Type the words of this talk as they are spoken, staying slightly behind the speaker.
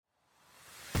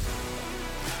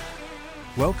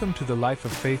Welcome to the Life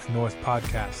of Faith North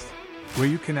podcast, where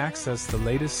you can access the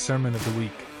latest sermon of the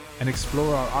week and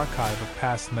explore our archive of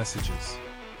past messages.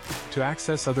 To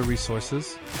access other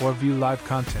resources or view live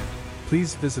content,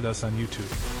 please visit us on YouTube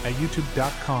at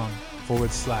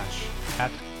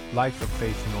youtube.com/Life of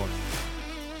Faith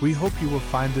North. We hope you will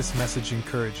find this message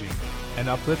encouraging and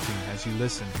uplifting as you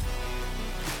listen.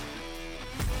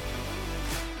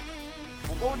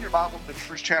 We'll go in your Bible to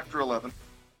Hebrews chapter 11.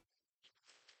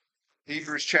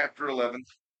 Hebrews chapter 11.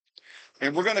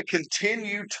 And we're going to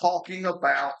continue talking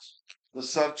about the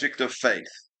subject of faith,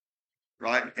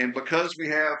 right? And because we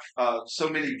have so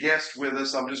many guests with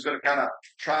us, I'm just going to kind of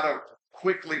try to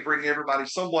quickly bring everybody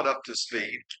somewhat up to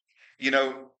speed. You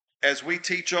know, as we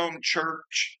teach on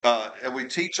church, and we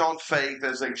teach on faith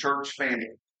as a church family,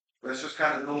 let's just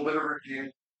kind of do a little bit of review.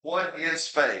 What is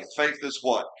faith? Faith is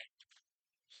what?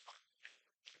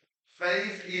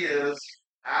 Faith is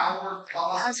our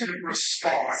positive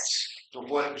response to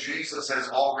what Jesus has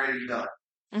already done.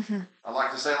 I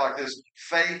like to say it like this: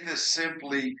 faith is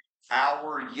simply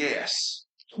our yes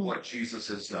to what Jesus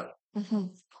has done.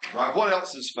 Right? What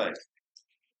else is faith?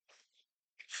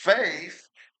 Faith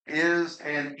is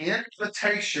an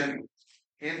invitation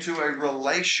into a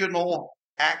relational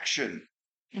action.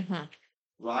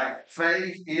 Right?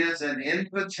 Faith is an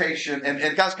invitation. And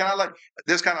guys, kind of like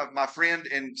this kind of my friend,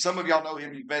 and some of y'all know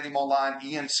him, you've met him online,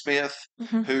 Ian Smith,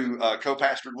 who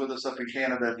co-pastored with us up in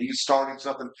Canada. He's starting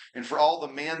something. And for all the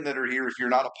men that are here, if you're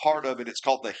not a part of it, it's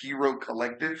called the Hero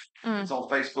Collective. It's on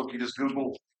Facebook. You just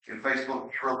Google in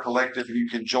Facebook Hero Collective and you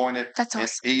can join it. That's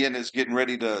awesome. And Ian is getting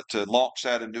ready to launch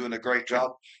that and doing a great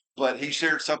job. But he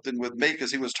shared something with me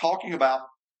because he was talking about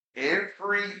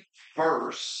every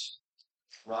verse.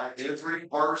 Right? Every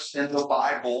verse in the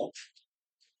Bible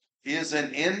is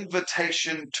an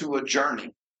invitation to a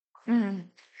journey.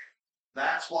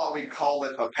 That's why we call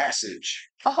it a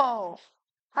passage. Oh,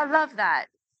 I love that.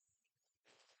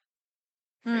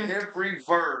 Every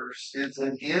verse is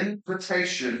an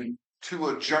invitation to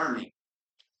a journey.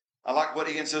 I like what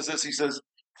Ian says this. He says,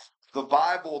 the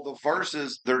Bible, the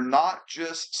verses, they're not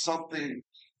just something,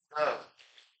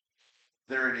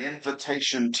 they're an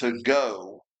invitation to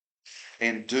go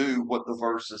and do what the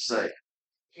verses say.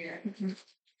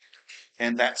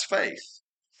 And that's faith.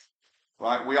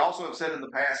 Right? We also have said in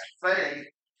the past, faith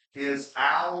is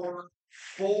our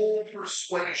full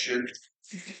persuasion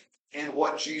in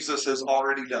what Jesus has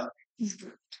already done.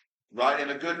 Right? In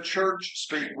a good church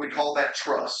speak, we call that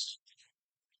trust.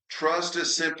 Trust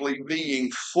is simply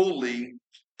being fully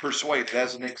persuaded.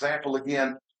 As an example,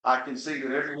 again, I can see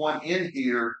that everyone in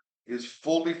here is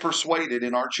fully persuaded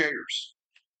in our chairs.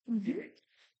 Isn't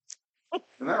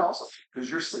that awesome? Because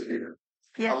you're seated.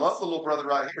 Yes. I love the little brother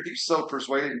right here. He's so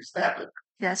persuaded he's snapping.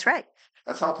 That's right.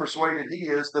 That's how persuaded he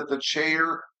is that the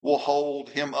chair will hold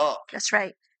him up. That's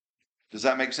right. Does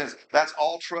that make sense? That's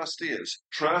all trust is.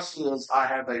 Trust is I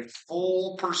have a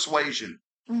full persuasion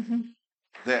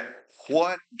that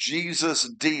what Jesus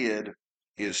did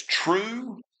is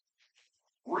true,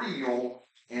 real,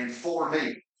 and for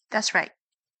me. That's right.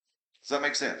 Does that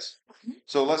make sense?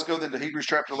 So let's go then to Hebrews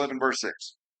chapter 11, verse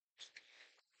 6.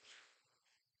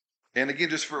 And again,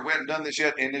 just for we haven't done this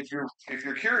yet, and if you're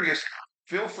curious,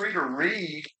 feel free to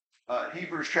read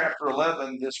Hebrews chapter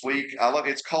 11 this week.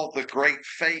 It's called the Great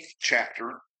Faith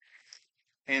chapter,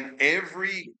 and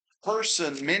every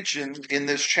person mentioned in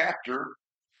this chapter,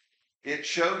 it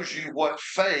shows you what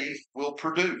faith will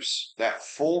produce. That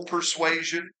full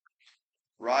persuasion,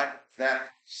 right? That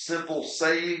simple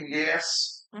saying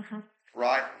yes,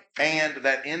 right? And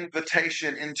that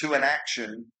invitation into an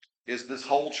action is this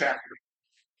whole chapter.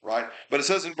 Right? But it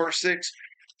says in verse 6,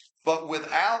 but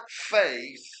without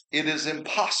faith, it is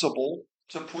impossible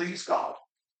to please God.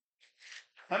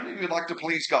 How many of you would like to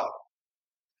please God?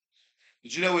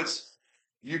 Did you know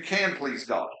you can please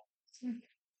God?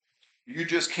 You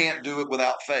just can't do it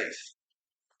without faith.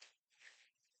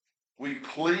 We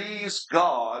please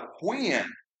God when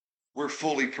we're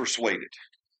fully persuaded.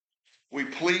 We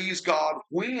please God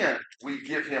when we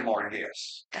give Him our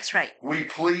yes. That's right. We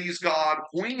please God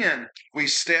when we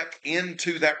step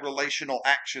into that relational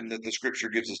action that the Scripture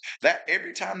gives us. That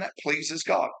every time that pleases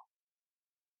God.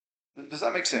 Does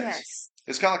that make sense? Yes.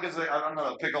 It's kind of like I'm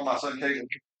going to pick on my son Caleb.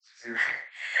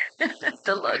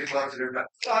 The look. He loves it every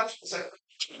time.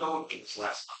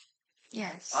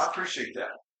 Yes. I appreciate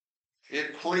that.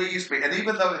 It pleased me, and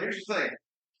even though here's the thing.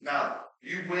 Now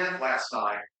you went last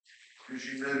night. Because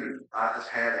you knew I just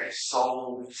had a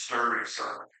soul-stirring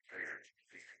sermon. Is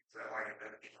that like it?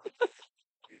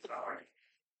 It's not like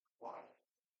what?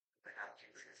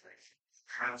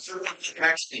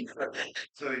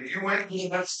 So you went,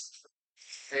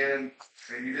 and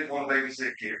you didn't want to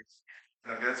babysit kids.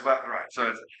 Okay, that's about right.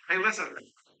 So, hey, listen.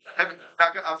 I think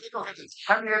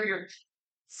how many of you?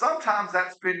 Sometimes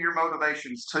that's been your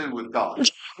motivations too with God.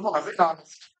 Come on, be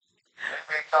honest.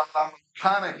 I'm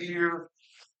kind of here,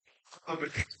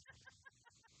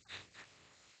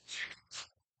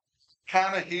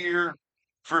 kind of here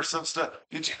for some stuff.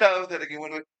 Did you know that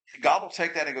again? God will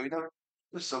take that and go,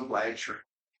 we're so glad you're.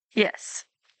 Yes.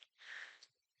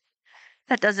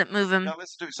 That doesn't move him. Now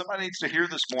listen to me. Somebody needs to hear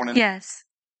this morning. Yes.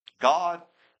 God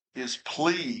is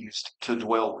pleased to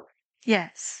dwell with you.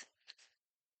 Yes.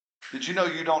 Did you know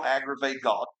you don't aggravate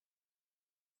God?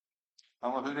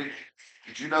 I don't know who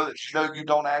did you know that you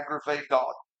don't aggravate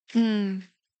God? Mm.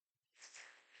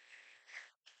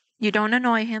 You don't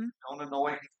annoy him. Don't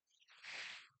annoy him.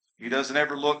 He doesn't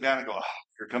ever look down and go,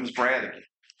 here comes Brad again.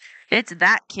 It's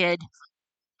that kid.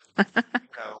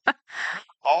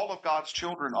 All of God's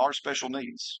children are special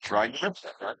needs, right?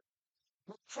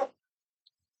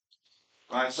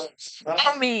 Right.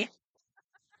 Tell me.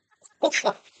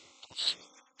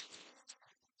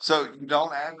 So you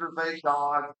don't aggravate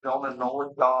God, don't annoy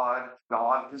God.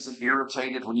 God isn't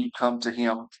irritated when you come to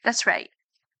him. That's right.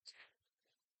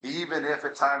 Even if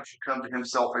at times you come to him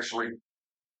selfishly.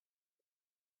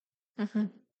 Mm-hmm.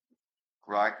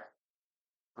 Right?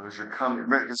 Because you're coming.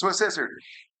 That's what it says here.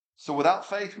 So without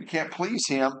faith, we can't please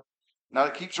him. Now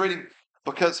it keeps reading.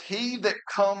 Because he that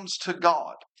comes to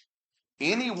God,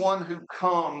 anyone who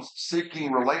comes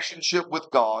seeking relationship with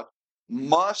God,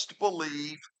 must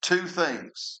believe two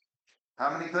things.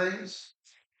 How many things?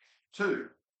 Two.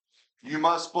 You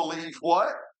must believe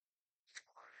what?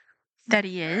 That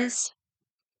he is.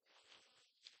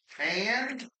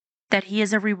 And That he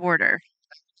is a rewarder.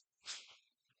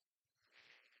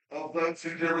 Of those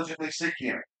who diligently seek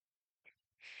him.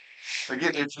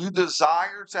 Again, if you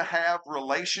desire to have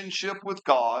relationship with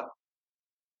God,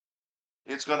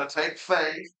 it's going to take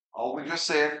faith, all we just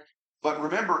said. But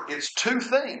remember, it's two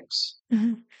things.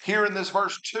 Mm-hmm. Here in this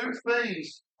verse, two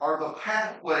things are the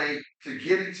pathway to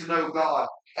getting to know God.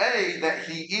 A, that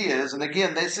he is, and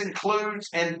again, this includes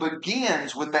and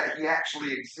begins with that he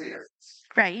actually exists.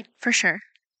 Right, for sure.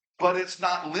 But it's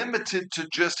not limited to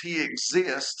just he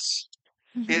exists.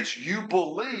 Mm-hmm. It's you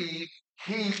believe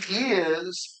he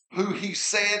is who he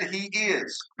said he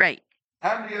is. Right.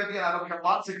 How many of you, I don't care,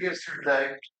 lots of guests here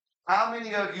today, how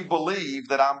many of you believe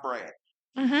that I'm Brad?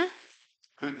 Mm-hmm.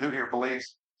 Who here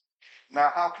believes?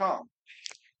 Now, how come?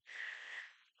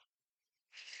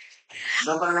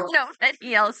 Nobody else?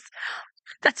 Nobody else.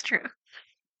 That's true.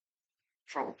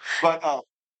 Trouble. But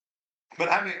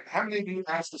how many of you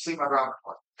asked to see my driver's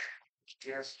license?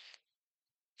 Yes.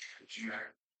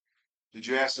 Did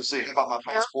you ask to see? How about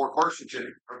my passport, birth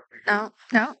certificate? No.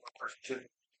 Birth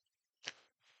certificate.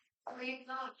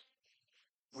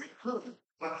 We could.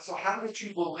 But so how did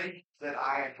you believe that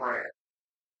I am Brad?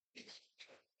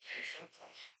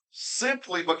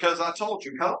 Simply because I told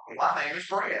you, no, my name is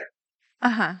Brad.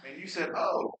 Uh-huh. And you said,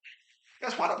 oh,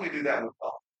 guess why don't we do that with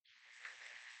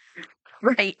God?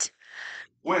 Right.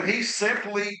 When he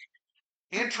simply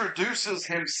introduces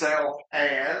himself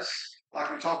as,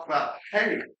 like we talked about,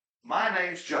 hey, my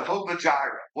name's Jehovah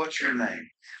Jireh. What's your name?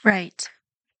 Right.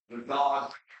 The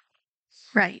God.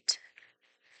 Right.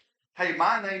 Hey,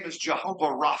 my name is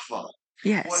Jehovah Rapha.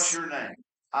 Yes. What's your name?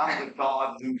 I'm the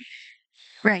God who.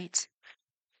 Right.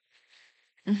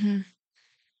 Mm-hmm.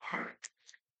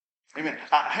 Amen.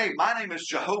 Hey, my name is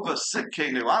Jehovah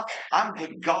Sidkenu. I'm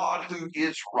the God who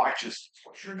is righteous.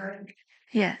 What's your name?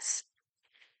 Yes.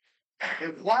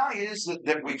 And why is it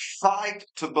that we fight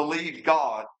to believe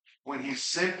God when he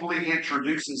simply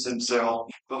introduces himself,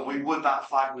 but we would not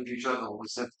fight with each other when we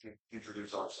simply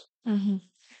introduce ourselves? Mm-hmm.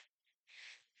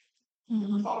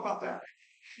 You ever thought about that?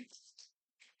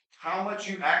 How much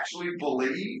you actually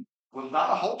believe with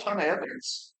not a whole ton of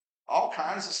evidence. All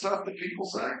kinds of stuff that people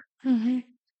say. Mm-hmm.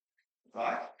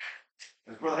 Right?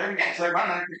 As Brother Henry can say, my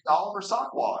name is Oliver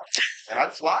Sockwad. And I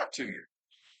just lied to you.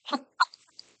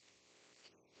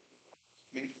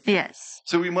 Yes.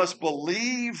 So we must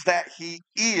believe that he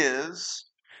is,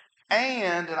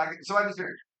 and somebody just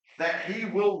hear that he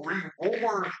will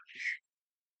reward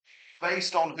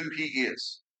based on who he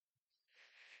is.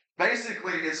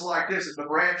 Basically, it's like this in the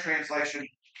Brad translation,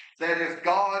 that if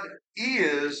God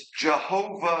is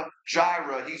Jehovah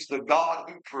Jireh, he's the God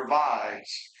who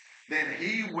provides, then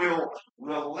he will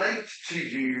relate to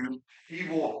you, he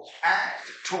will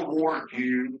act toward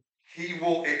you, he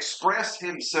will express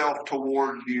himself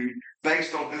toward you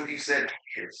based on who he said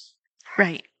he is.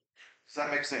 Right. Does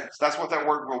that make sense? That's what that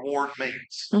word reward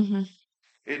means. Mm-hmm.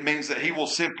 It means that he will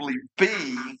simply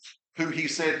be who he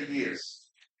said he is.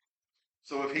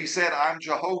 So if he said, I'm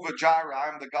Jehovah Jireh,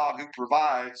 I'm the God who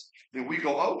provides, then we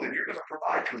go, oh, then you're going to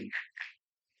provide for me.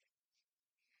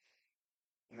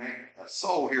 Man, a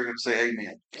soul here going to say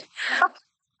amen.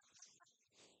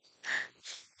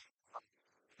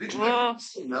 Did you ever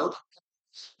know?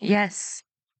 Yes.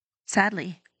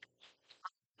 Sadly.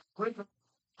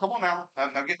 Come on now.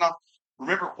 Now getting off.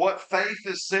 Remember, what faith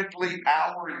is simply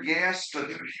our yes to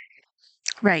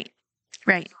Right.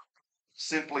 Right.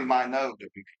 simply my no to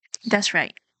be. That's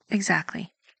right.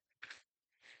 Exactly.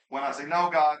 When I say, no,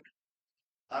 God,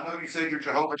 I know you said you're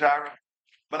Jehovah Jireh,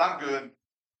 but I'm good.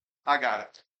 I got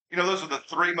it. You know, those are the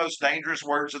three most dangerous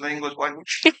words in the English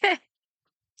language.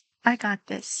 I got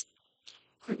this.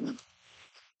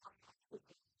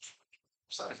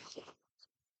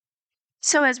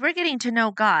 So as we're getting to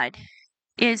know God,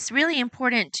 it's really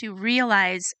important to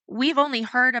realize we've only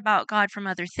heard about God from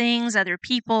other things, other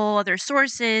people, other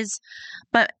sources.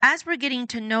 But as we're getting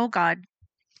to know God,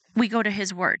 we go to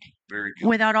his word. Very good.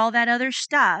 Without all that other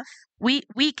stuff,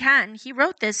 we can. He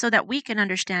wrote this so that we can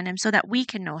understand him, so that we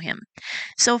can know him.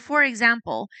 So for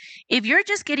example, if you're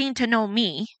just getting to know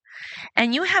me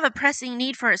and you have a pressing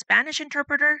need for a Spanish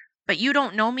interpreter, but you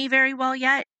don't know me very well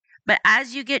yet, but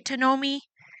as you get to know me,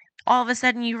 all of a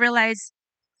sudden you realize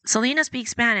Celina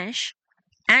speaks Spanish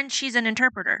and she's an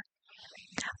interpreter.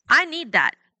 I need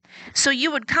that. So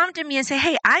you would come to me and say,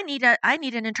 "Hey, I need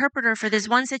an interpreter for this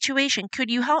one situation. Could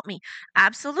you help me?"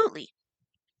 Absolutely.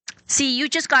 See, you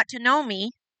just got to know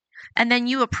me, and then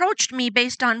you approached me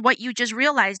based on what you just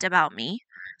realized about me,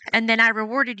 and then I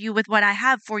rewarded you with what I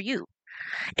have for you.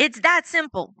 It's that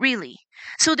simple, really.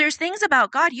 So there's things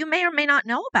about God you may or may not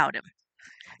know about him.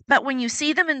 But when you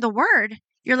see them in the word,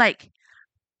 you're like,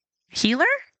 "Healer?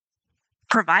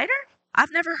 Provider?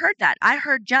 I've never heard that. I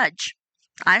heard judge.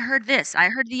 I heard this. I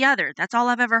heard the other. That's all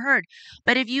I've ever heard."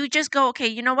 But if you just go, okay,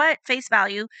 you know what? Face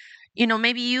value,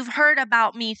 maybe you've heard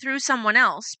about me through someone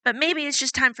else, but maybe it's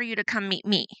just time for you to come meet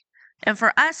me and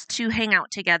for us to hang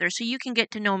out together so you can get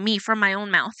to know me from my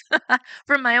own mouth,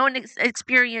 from my own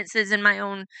experiences and my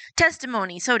own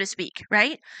testimony, so to speak,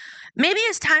 right? Maybe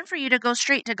it's time for you to go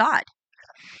straight to God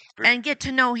and get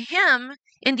to know him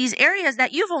in these areas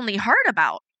that you've only heard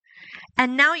about.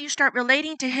 And now you start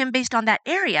relating to him based on that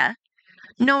area,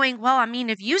 knowing, well, I mean,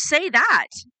 if you say that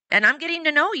and I'm getting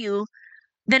to know you,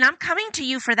 then I'm coming to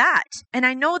you for that. And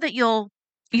I know that you'll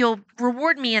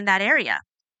reward me in that area.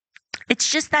 It's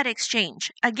just that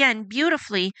exchange. Again,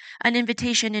 beautifully, an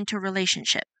invitation into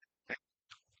relationship.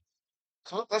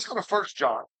 So let's go to 1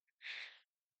 John.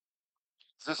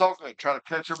 Is this all good? Try to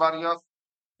catch everybody up.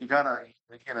 You kind of,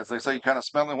 again, as they say, you kind of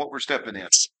smelling what we're stepping in.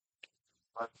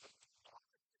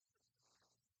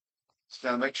 Just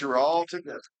got to make sure we're all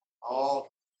together. All,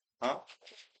 huh?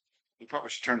 You probably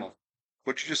should turn on.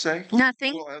 What'd you just say?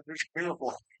 Nothing. Well, there's a miracle.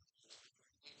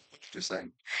 What'd you just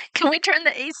say? Can we turn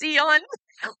the AC on?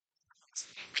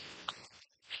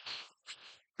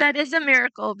 That is a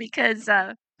miracle because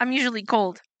I'm usually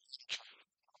cold.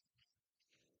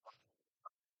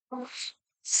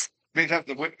 Anytime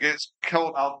the wind gets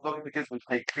cold, I'll look at the kids and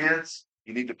say, kids,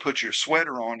 you need to put your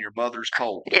sweater on. Your mother's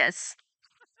cold. Yes.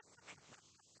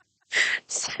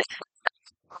 So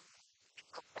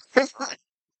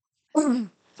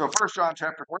 1 John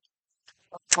chapter 4.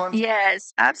 Fun.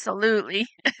 Yes, absolutely.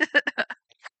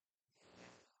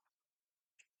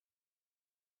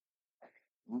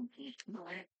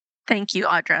 Thank you,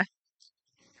 Audra.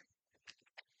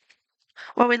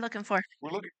 What are we looking for?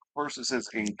 We're looking for a verse that says,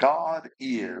 and God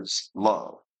is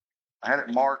love. I had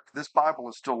it marked. This Bible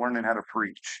is still learning how to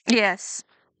preach. Yes.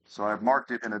 So I've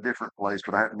marked it in a different place,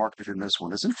 but I hadn't marked it in this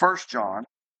one. It's in 1 John.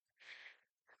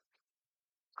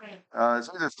 It's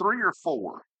either 3 or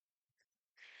 4.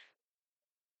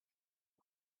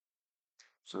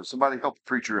 So somebody help the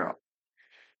preacher out.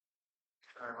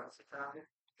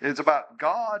 It's about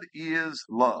God is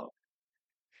love.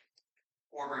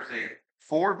 4 verse 8.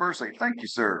 4 verse 8. Thank you,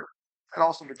 sir. And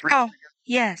also the preacher. Oh,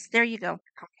 yes. There you go.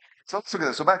 So let's look at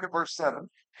this. So back at verse 7.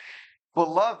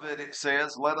 Beloved, it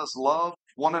says, let us love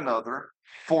one another,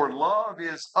 for love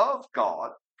is of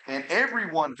God, and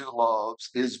everyone who loves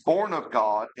is born of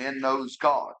God and knows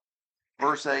God.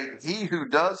 Verse 8, he who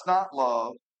does not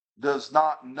love does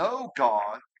not know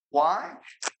God. Why?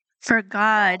 For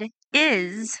God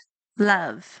is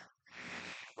love.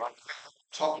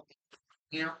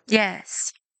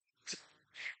 Yes.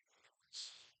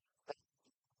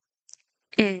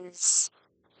 Is.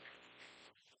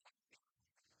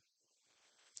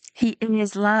 He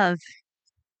is love.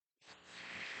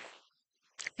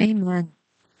 Amen.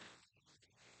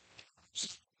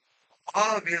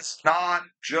 Love is not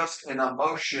just an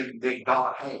emotion that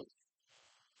God has.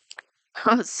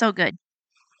 Oh, so good.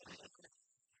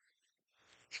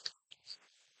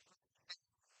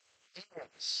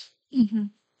 Mhm.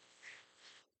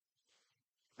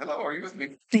 Hello, are you with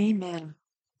me? Amen.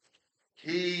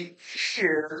 He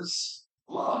is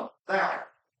love. Now,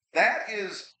 that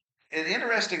is an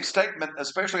interesting statement,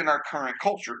 especially in our current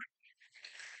culture,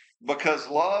 because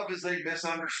love is a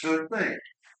misunderstood thing,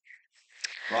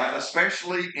 right?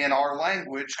 Especially in our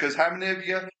language, because how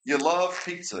many of you love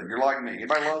pizza? You're like me.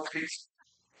 Anybody love pizza?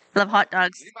 Love hot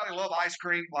dogs. Anybody love ice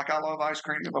cream like I love ice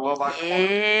cream? Anybody love ice cream?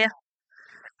 Yeah.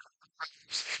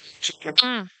 Chicken.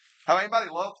 Mm. How anybody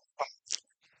love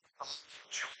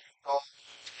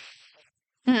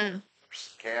Mm.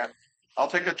 cat? I'll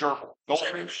take a gerbil.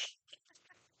 Goldfish.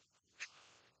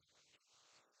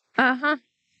 Uh-huh.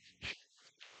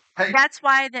 Hey, That's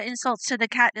why the insults to the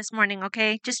cat this morning,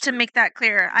 okay? Just to make that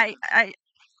clear.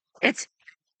 It's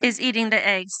is eating the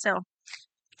eggs, so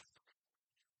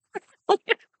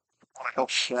oh,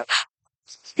 shit.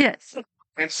 yes.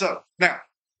 And so now,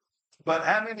 but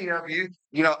how many of you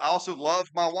also love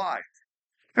my wife?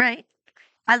 Right.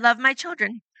 I love my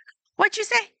children. What'd you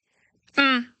say?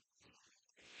 Mm.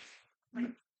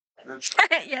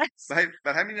 Yes.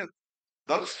 But how many of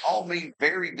those all mean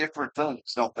very different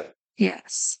things, don't they?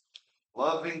 Yes.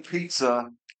 Loving pizza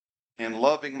and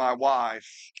loving my wife.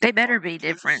 They better be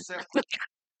different.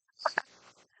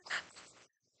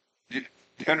 You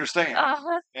understand?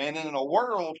 Uh-huh. And in a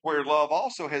world where love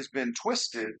also has been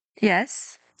twisted,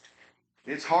 Yes.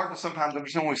 it's hard to sometimes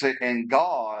understand when we say, and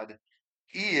God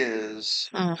is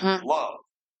Mm-hmm. love.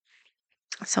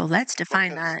 So let's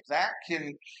define Because that. that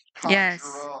can conjure Yes.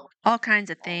 up All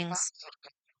kinds of all things. kinds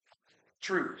of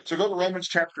truth. So go to Romans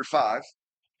chapter 5.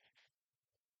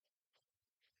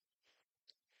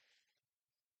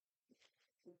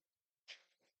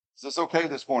 Is this okay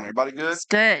this morning? Everybody good? It's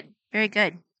good. Very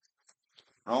good.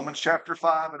 Romans chapter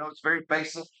 5. I know it's very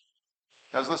basic.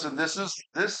 Guys, listen, this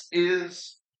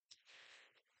is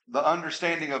the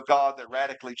understanding of God that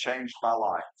radically changed my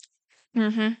life.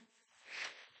 Mm-hmm.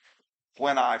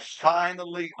 When I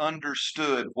finally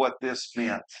understood what this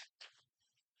meant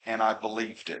and I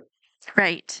believed it.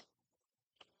 Right.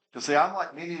 Because see, I'm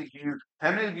like many of you.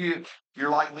 How many of you're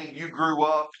like me, you grew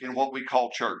up in what we call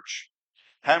church?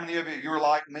 How many of you're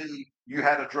like me, you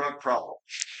had a drug problem?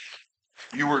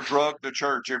 You were drugged to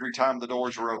church every time the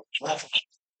doors were open.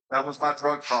 That was my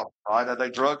drug problem, right? They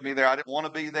drugged me there. I didn't want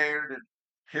to be there, didn't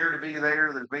care to be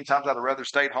there. There's many times I'd rather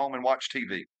stay at home and watch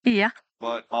TV. Yeah.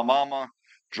 But my mama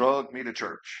drugged me to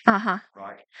church, Uh-huh.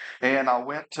 right? And I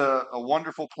went to a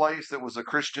wonderful place that was a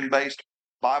Christian-based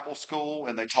Bible school,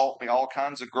 and they taught me all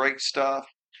kinds of great stuff.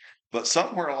 But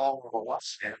somewhere along the line,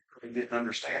 I didn't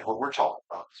understand what we're talking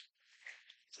about.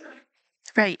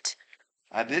 Right.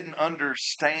 I didn't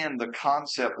understand the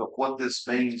concept of what this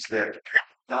means that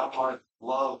God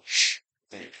loves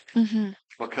me Mm-hmm.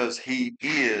 because He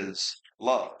is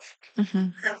love.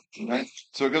 Mm-hmm. Right?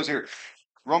 So it goes here,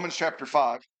 Romans chapter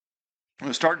 5. I'm going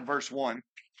to start in verse 1.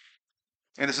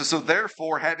 And it says, so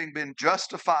therefore, having been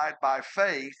justified by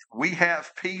faith, we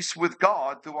have peace with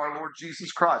God through our Lord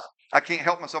Jesus Christ. I can't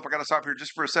help myself. I got to stop here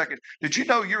just for a second. Did you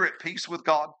know you're at peace with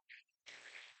God?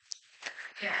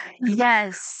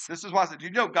 Yes. This is why I said, did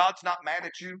you know God's not mad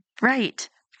at you? Right.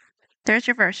 There's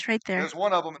your verse right there. There's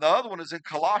one of them. The other one is in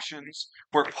Colossians,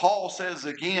 where Paul says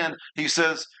again, he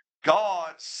says,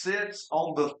 God sits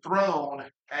on the throne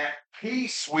at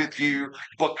peace with you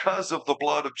because of the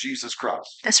blood of Jesus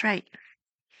Christ. That's right.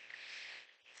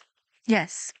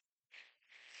 Yes.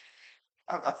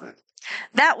 I think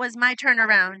That was my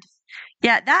turnaround.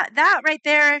 Yeah, that right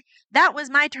there, that was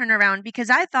my turnaround because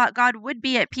I thought God would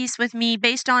be at peace with me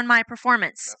based on my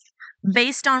performance,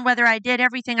 based on whether I did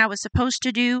everything I was supposed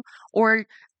to do or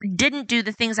didn't do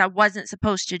the things I wasn't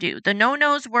supposed to do. The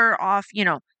no-nos were off,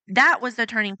 that was the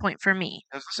turning point for me.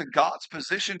 Because listen, God's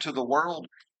position to the world,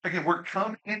 again, we're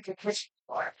coming into this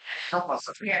life. Help us.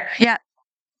 Yeah,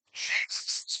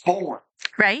 Jesus is born,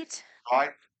 right?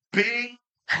 right? Big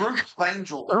group of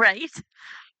angels. Right.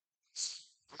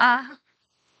 Uh,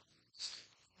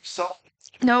 So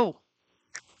no.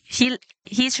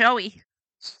 He's showy,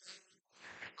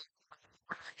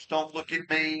 don't look at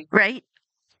me. right?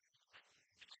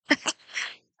 It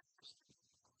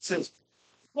says,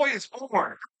 boy is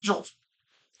born. Angels.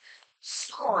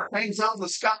 Star hangs out in the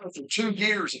sky for 2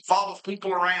 years. It follows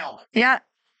people around. Yeah.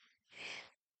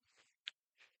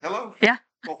 Hello? Yeah.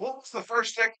 But what was the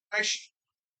first declaration?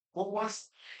 What was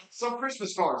some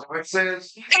Christmas cards? It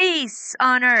says, Peace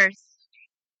on earth.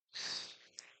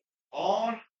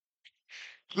 on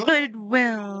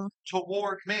Goodwill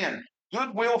toward men.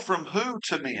 Goodwill from who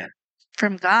to men?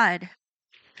 from God.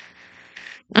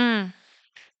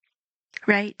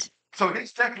 Right. So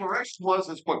his declaration was,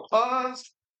 it's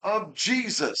because of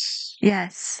Jesus.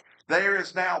 Yes. there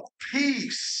is now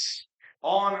peace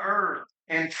on earth,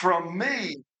 and from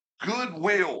me,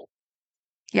 goodwill.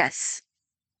 Yes.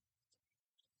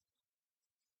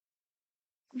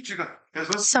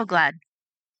 Because So glad.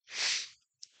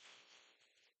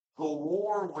 the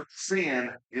war with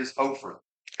sin is over.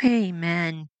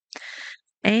 Amen.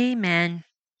 Amen.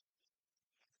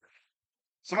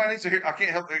 Somebody needs to hear. I can't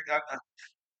help it.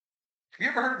 You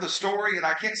ever heard the story? And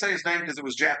I can't say his name because it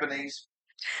was Japanese.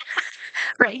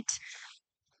 Right.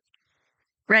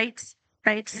 Right.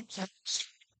 Right.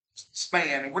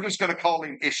 Span, and we're just going to call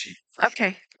him Ishi.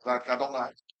 Okay. I don't know.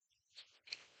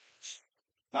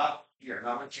 Not here.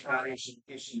 Not Ishi.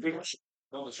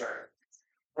 Don't distract.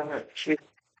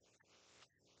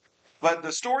 But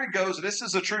the story goes, and this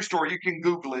is a true story. You can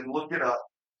Google it and look it up.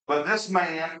 But this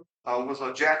man was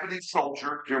a Japanese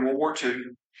soldier during World War II.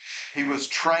 He was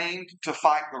trained to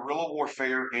fight guerrilla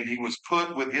warfare, and he was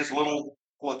put with his little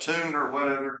platoon or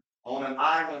whatever on an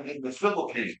island in the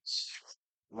Philippines,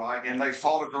 right? And they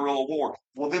fought a guerrilla war.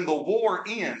 Well, then the war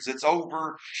ends. It's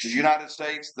over. The United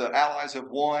States, the Allies have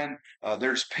won.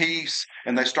 There's peace,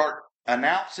 and they start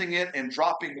announcing it and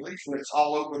dropping leaflets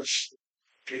all over the ship.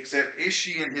 Except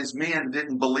Ishi and his men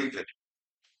didn't believe it.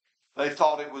 They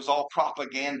thought it was all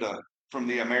propaganda from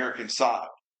the American side.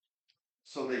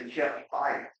 So they kept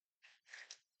fighting.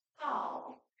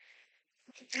 Oh.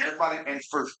 Everybody, and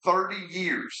for 30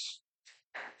 years,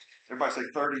 everybody say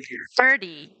 30 years.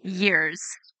 30 years.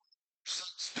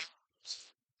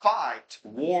 Fight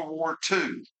World War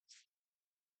II.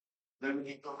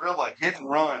 The guerrilla hit and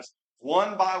runs.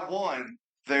 One by one,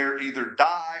 they're either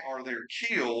die or they're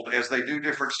killed as they do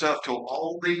different stuff till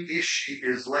only Ishi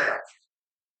is left.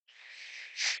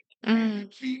 And he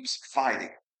keeps fighting.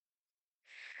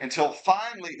 Until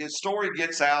finally his story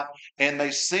gets out and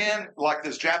they send like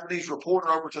this Japanese reporter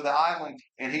over to the island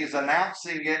and he's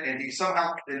announcing it and he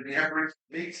somehow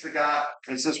meets the guy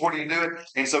and says, "What are you doing?"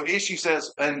 And so Ishi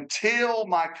says, "Until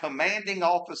my commanding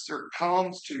officer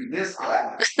comes to this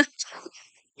island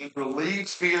and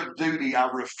relieves me of duty,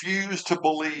 I refuse to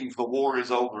believe the war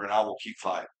is over and I will keep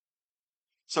fighting."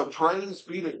 So praise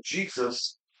be to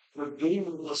Jesus, the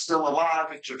demon was still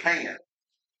alive in Japan.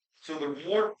 So the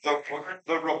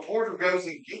reporter goes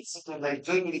and gets it, and they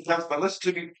do, and he comes. But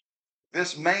listen to me.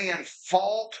 This man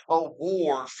fought a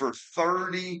war for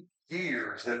 30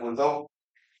 years that was over.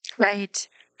 Right.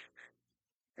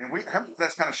 And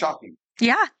that's kind of shocking.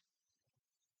 Yeah.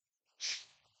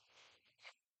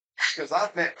 Because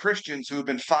I've met Christians who have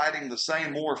been fighting the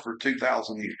same war for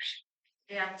 2,000 years.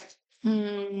 Yeah.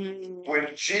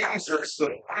 When Jesus,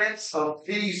 the Prince of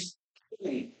Peace,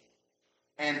 came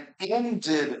and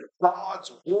ended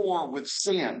God's war with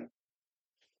sin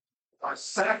by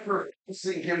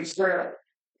sacrificing himself,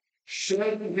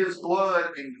 shedding his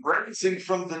blood and raising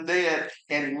from the dead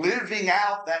and living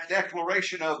out that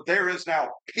declaration of there is now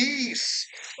peace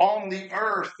on the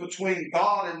earth between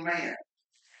God and man.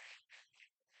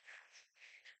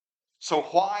 So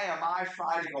why am I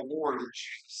fighting a war that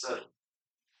Jesus said?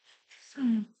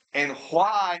 And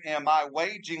why am I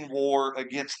waging war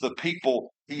against the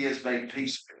people he has made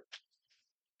peace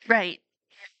with? Right.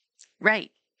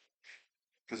 Right.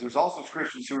 Because there's also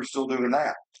Christians who are still doing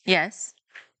that. Yes.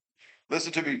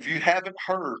 Listen to me. If you haven't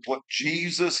heard what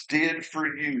Jesus did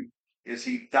for you is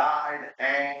he died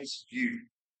as you.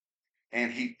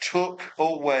 And he took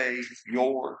away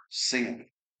your sin.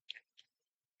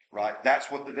 Right? That's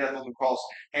what the death on the cross.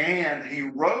 And he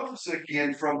rose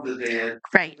again from the dead.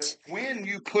 Right. When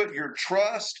you put your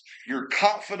trust, your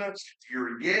confidence,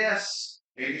 your yes,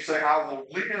 and you say, "I will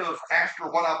live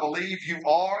after what I believe you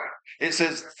are," it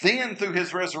says, then through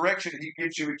his resurrection, he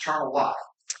gives you eternal life.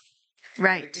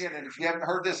 Right. And again, and if you haven't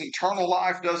heard this, eternal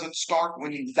life doesn't start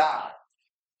when you die.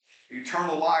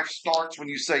 Eternal life starts when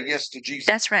you say yes to Jesus.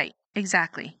 That's right.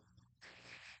 Exactly.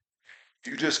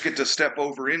 You just get to step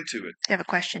over into it. I have a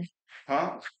question.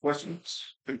 Huh?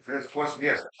 Questions? There's a question?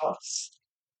 Yes.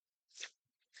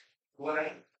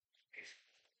 What?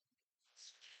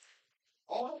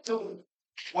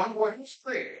 One more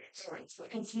thing. Sorry, it's the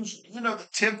confusion. You know, the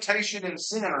temptation and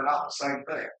sin are not the same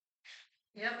thing.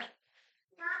 Yep.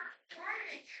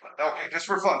 Okay, just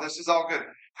for fun. This is all good.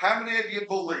 How many of you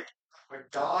believe when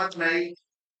God made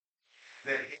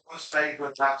that he was made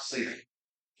without sin?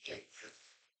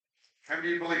 How many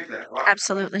of you believe that? Right?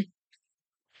 Absolutely.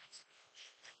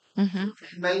 Mm-hmm.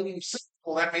 He made him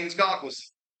sinful. That means God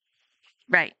was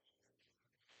Right.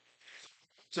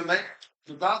 to make.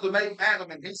 For God to make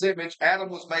Adam in his image, Adam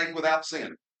was made without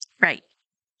sin. Right.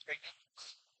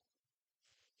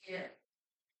 Yeah.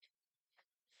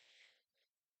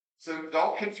 So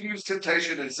don't confuse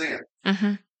temptation and sin.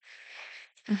 Mm-hmm.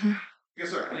 Mm-hmm. Yes,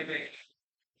 sir.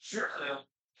 Sure.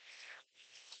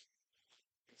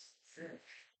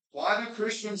 Why do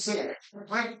Christians sin?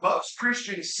 Well, most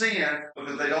Christians sin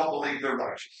because they don't believe they're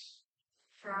righteous.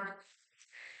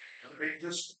 To be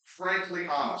just frankly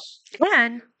honest.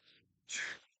 And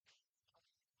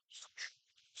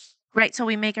right, so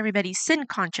we make everybody sin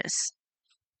conscious.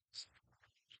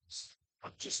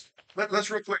 Let's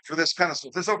real quick for this kind of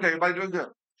stuff. This okay? Everybody doing good?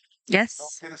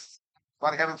 Yes,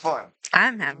 Everybody having fun?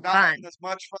 I'm having Not fun. having as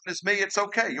much fun as me. It's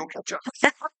okay. You'll catch up.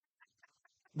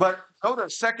 But go to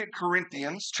 2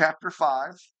 Corinthians chapter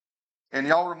 5. And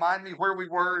y'all remind me where we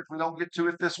were. If we don't get to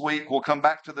it this week, we'll come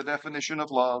back to the definition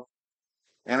of love.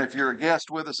 And if you're a guest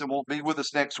with us and won't be with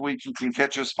us next week, you can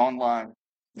catch us online.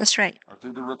 That's right. Or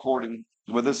through the recording.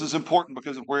 Well, this is important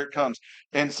because of where it comes.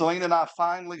 And Celina and I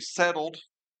finally settled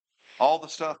all the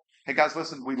stuff. Hey, guys,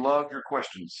 listen, we love your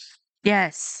questions.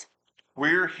 Yes.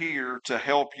 We're here to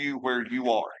help you where you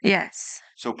are. Yes.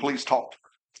 So please talk.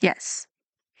 Yes.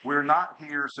 We're not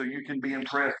here so you can be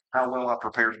impressed how well I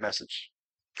prepared the message.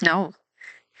 No.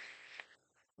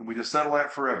 And we just settle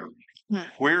that forever. Hmm.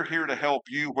 We're here to help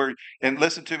you and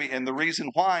listen to me. And the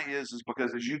reason why is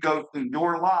because as you go through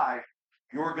your life,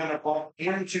 you're going to bump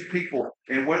into people.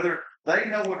 And whether they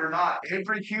know it or not,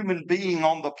 every human being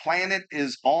on the planet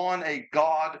is on a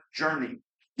God journey.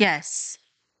 Yes.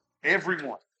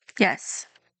 Everyone. Yes.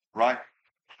 Right?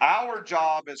 Our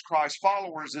job as Christ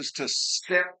followers is to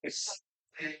step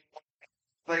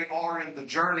they are in the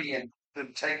journey and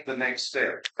then take the next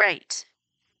step. Right.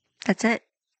 That's it.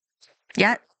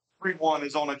 Yeah. Everyone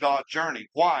is on a God journey.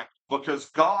 Why? Because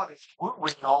God is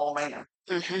with all man.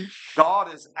 Mm-hmm.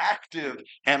 God is active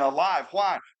and alive.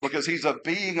 Why? Because he's a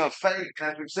being of faith.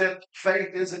 As we've said, faith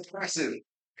isn't passive.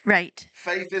 Right.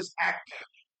 Faith is active.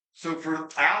 So for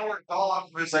our God,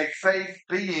 who is a faith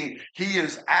being, he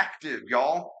is active,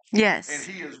 y'all. Yes.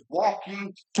 And he is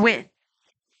walking with.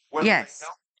 whether Yes. they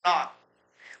know or not.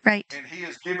 Right. And he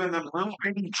has given them little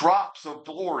bitty drops of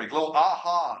glory, little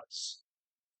ahas,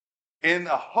 in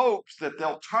the hopes that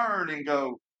they'll turn and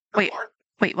go, Wait,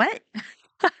 what?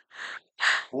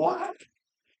 what?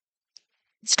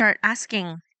 Start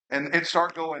asking. And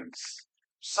start going,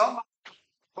 some,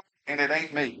 and it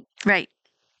ain't me. Right.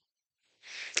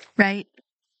 Right.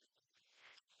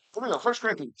 Here we go. 1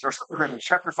 Corinthians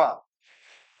chapter 5.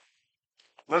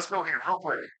 Let's go here real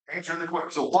quick. Answer the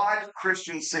question. So why do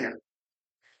Christians sin?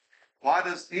 Why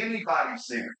does anybody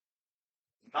sin?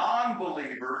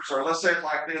 Non-believers, or let's say it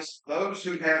like this, those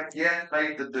who have yet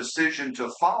made the decision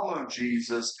to follow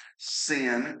Jesus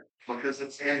sin because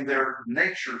it's in their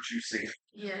nature to sin.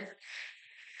 Yes.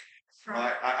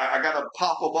 I got to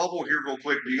pop a bubble here real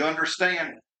quick. Do you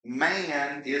understand?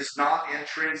 Man is not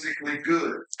intrinsically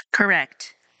good.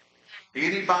 Correct.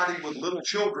 Anybody with little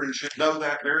children should know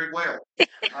that very well.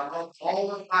 I love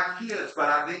all of my kids, but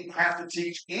I didn't have to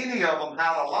teach any of them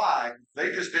how to lie.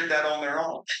 They just did that on their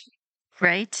own.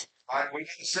 Right. Right? We need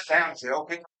to sit down and say,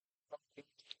 okay,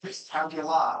 this is how you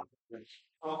lie.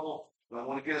 Oh, I don't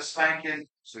want to get a spanking,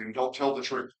 so you don't tell the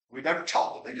truth. We never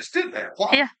taught them. They just did that. Why?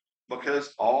 Yeah.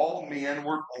 Because all men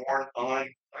were born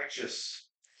unrighteous.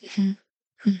 Mm-hmm.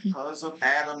 Mm-hmm. Because of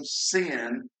Adam's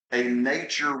sin, a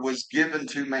nature was given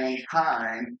to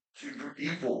mankind to do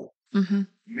evil. Mm-hmm.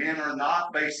 Men are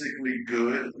not basically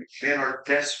good. Men are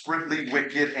desperately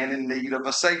wicked and in need of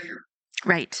a savior.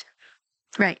 Right.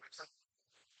 Right.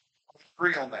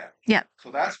 Agree on that. Yeah.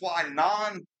 So that's why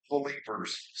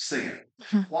non-believers sin.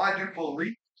 Mm-hmm. Why do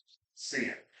believers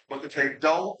sin? Because they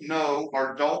don't know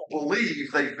or don't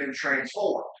believe they've been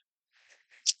transformed.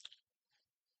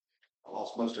 I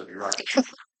lost most of you, right?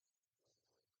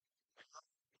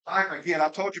 Again, I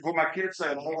told you what my kids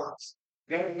say in the mornings.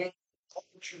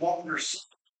 You want your son.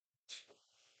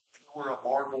 You're a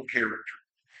Marvel character.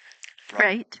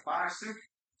 Right. My suit.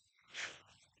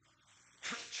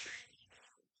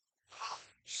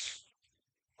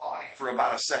 Body for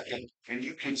about a second, and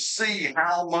you can see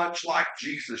how much like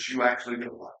Jesus you actually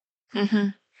look like. Mm-hmm.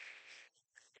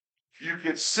 You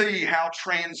can see how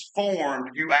transformed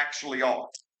you actually are.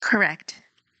 Correct.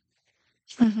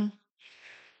 Mm-hmm.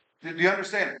 Do you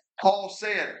understand? Paul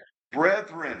said,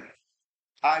 brethren,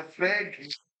 I beg you,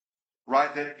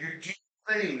 right, that you do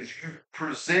things, you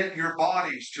present your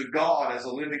bodies to God as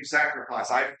a living sacrifice.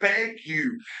 I beg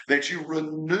you that you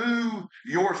renew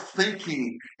your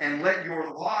thinking and let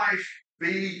your life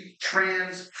be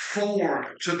transformed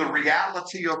to the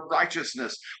reality of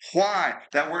righteousness. Why?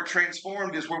 That word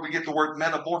transformed is where we get the word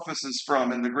metamorphosis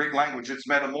from in the Greek language. It's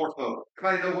metamorpho.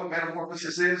 Everybody know what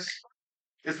metamorphosis is?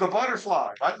 It's the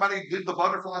butterfly. Everybody did the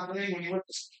butterfly thing when you went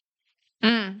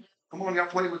to... Come on, y'all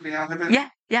play with me now. Yeah,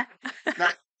 yeah. Now,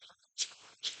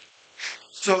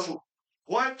 So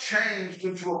what changed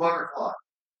into a butterfly?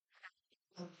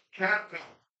 Caterpillar.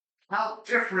 How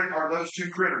different are those two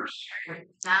critters?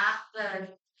 Not the.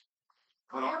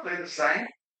 But aren't they the same?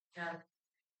 Yeah.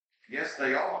 Yes,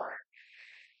 they are.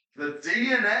 The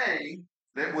DNA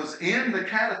that was in the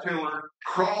caterpillar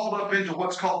crawled up into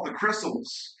what's called the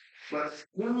chrysalis. But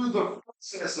through the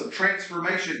process of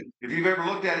transformation, if you've ever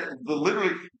looked at it,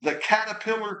 literally the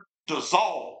caterpillar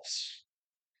dissolves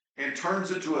and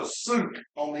turns into a suit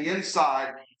on the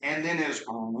inside and then is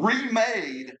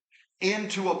remade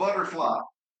into a butterfly.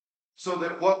 So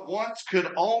that what once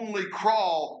could only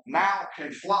crawl now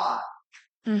can fly.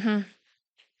 Mm-hmm.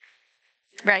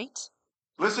 Right.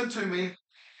 Listen to me.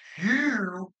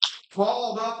 You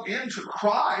crawled up into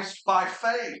Christ by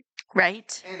faith.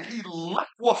 Right. And he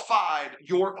liquefied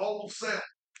your old self.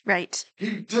 Right.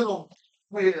 He dealt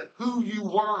with who you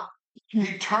were.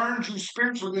 He turned you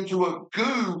spiritually into a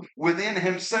goo within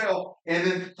himself. And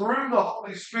then through the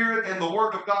Holy Spirit and the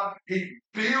Word of God, he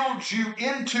builds you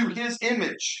into his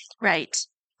image. Right.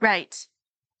 Right.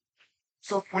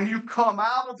 So when you come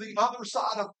out of the other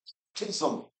side of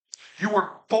baptism, you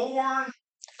were born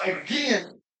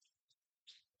again.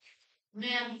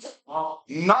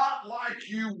 Not like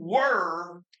you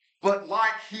were, but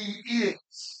like he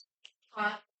is.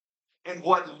 And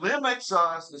what limits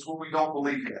us is what we don't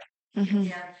believe in. Mm-hmm.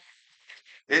 Yeah.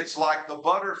 It's like the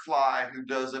butterfly who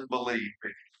doesn't believe it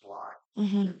can fly.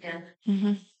 Mm-hmm. Yeah.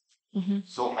 Mm-hmm. Mm-hmm.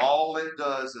 So all it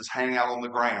does is hang out on the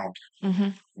ground,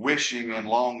 wishing and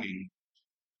longing.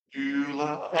 You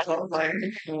love me. I am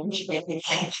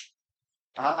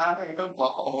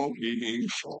longing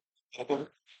for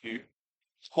you.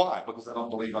 Why? Because I don't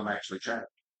believe I'm actually changed.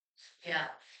 Yeah.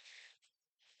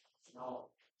 No.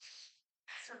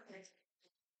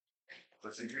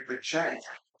 But see, you've been changed.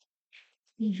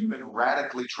 You've been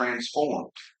radically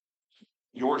transformed.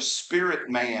 Your spirit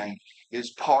man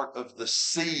is part of the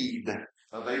seed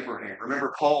of Abraham.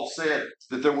 Remember, Paul said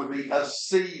that there would be a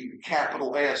seed,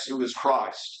 capital S, who is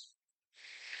Christ.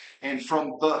 And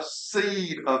from the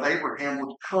seed of Abraham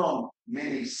would come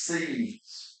many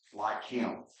seeds like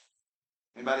him.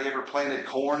 Anybody ever planted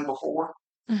corn before?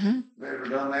 Mm-hmm. Ever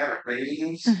done that? Or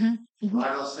beans? Mm-hmm.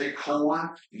 Right, let's say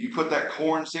corn. You put that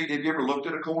corn seed. Have you ever looked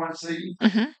at a corn seed?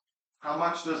 Mm-hmm. How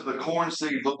much does the corn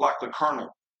seed look like the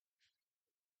kernel?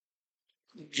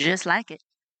 Just like it.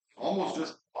 Almost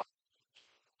just.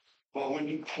 But when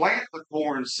you plant the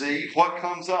corn seed, what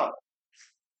comes up?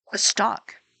 A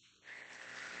stalk.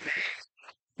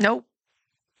 Nope.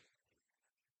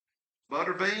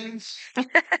 Butter beans?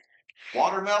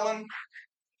 Watermelon?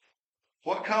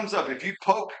 What comes up? If you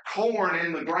poke corn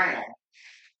in the ground,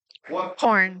 what?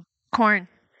 Corn.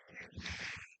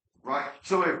 Right?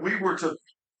 So if we were to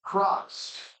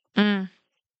Christ, who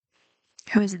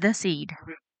is the seed?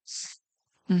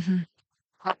 Mm-hmm.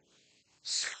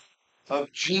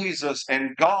 Of Jesus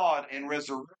and God and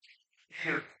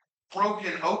resurrection,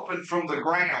 broken open from the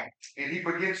ground, and he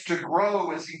begins to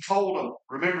grow as he told them.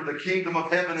 Remember, the kingdom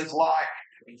of heaven is like.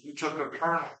 And he took a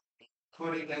kernel,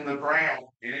 put it in the ground,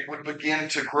 and it would begin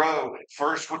to grow.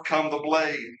 First would come the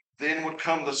blade, then would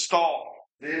come the stalk,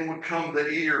 then would come the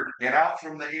ear, and out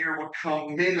from the ear would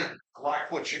come many,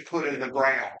 like what you put in the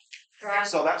ground. Right.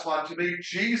 So that's why, to me,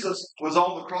 Jesus was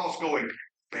on the cross going,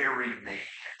 bury me.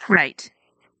 Right.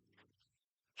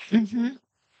 Mm-hmm.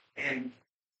 And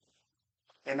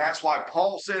that's why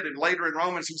Paul said, and later in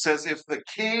Romans, he says, if the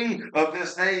king of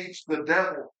this age, the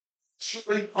devil,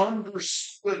 truly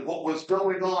understood what was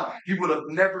going on, he would have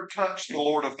never touched the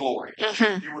Lord of glory.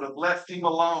 He would have left him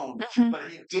alone. But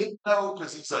he didn't know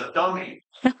because he's a dummy.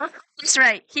 That's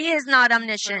right. He is not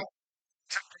omniscient.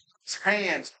 His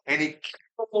hands, and he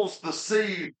kills the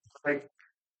seed. The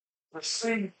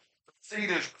seed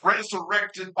is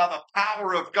resurrected by the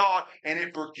power of God, and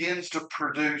it begins to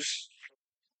produce.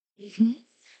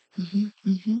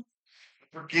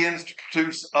 Begins to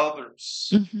produce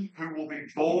others who will be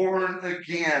born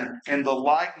again in the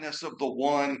likeness of the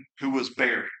one who was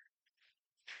buried.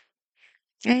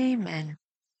 Amen.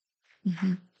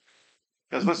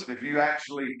 Because listen, if you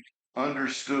actually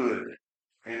understood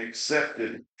and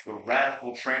accepted the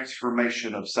radical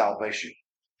transformation of salvation,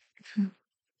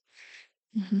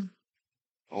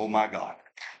 oh my God,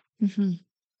 you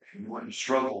wouldn't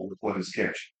struggle with what is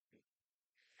catching.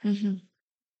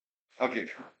 Okay,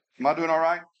 am I doing all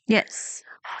right? Yes.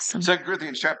 Awesome. 2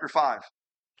 Corinthians chapter 5.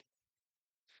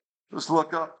 Let's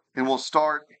look up and we'll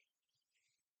start.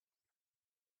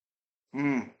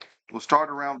 We'll start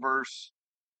around verse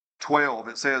 12.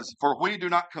 It says, for we do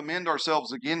not commend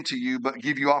ourselves again to you, but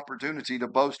give you opportunity to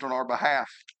boast on our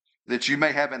behalf, that you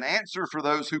may have an answer for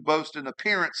those who boast in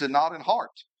appearance and not in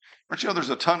heart. But there's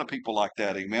a ton of people like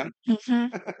that, amen,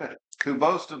 who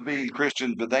boast of being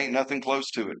Christians, but they ain't nothing close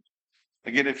to it.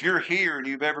 Again, if you're here and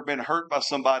you've ever been hurt by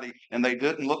somebody and they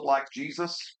didn't look like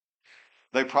Jesus,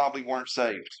 they probably weren't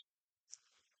saved.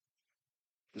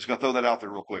 Just going to throw that out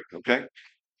there real quick, okay?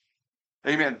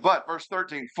 Amen. But verse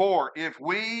 13, for if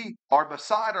we are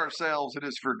beside ourselves, it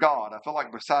is for God. I feel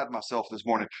like beside myself this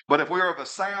morning. But if we are of a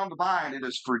sound mind, it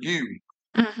is for you.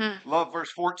 Love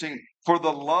verse 14. For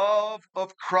the love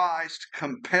of Christ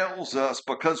compels us,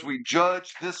 because we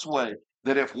judge this way,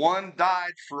 that if one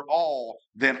died for all,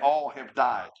 then all have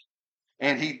died.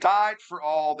 And he died for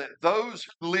all, that those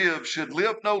who live should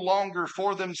live no longer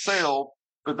for themselves,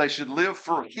 but they should live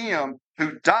for him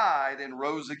who died and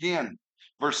rose again.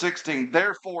 Verse 16,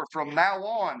 therefore from now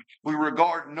on we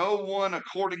regard no one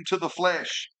according to the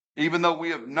flesh. Even though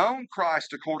we have known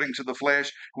Christ according to the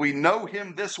flesh, we know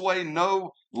him this way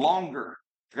no longer.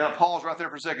 I got to pause right there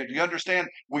for a second. Do you understand?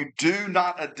 We do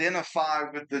not identify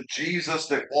with the Jesus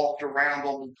that walked around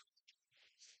on.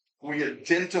 We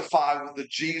identify with the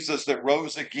Jesus that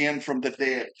rose again from the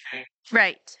dead.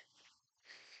 Right.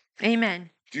 Amen.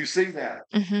 Do you see that?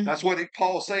 That's what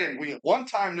Paul's saying. We at one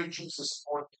time knew Jesus,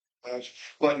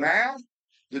 but now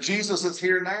the Jesus that's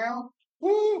here now,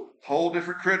 woo, whole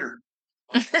different critter.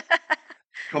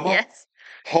 Come on. Yes.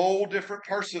 Whole different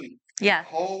person. Yeah.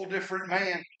 Whole different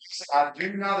man. I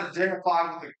do not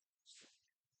identify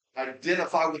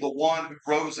with the one who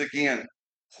rose again.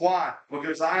 Why?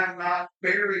 Because I am not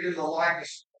buried in the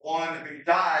likeness of the one who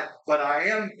died, but I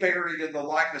am buried in the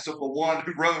likeness of the one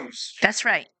who rose. That's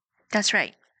right. That's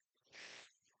right.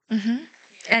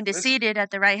 And is seated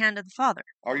at the right hand of the Father.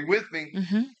 Are you with me?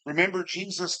 Remember,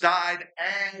 Jesus died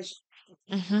as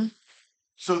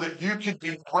so that you could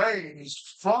be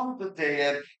raised from the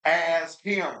dead as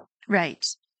him. Right.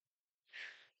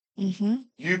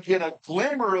 You get a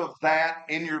glimmer of that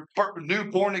in your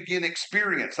new born again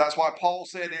experience. That's why Paul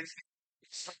said it's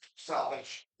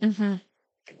salvation. When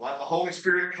the Holy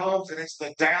Spirit comes, and it's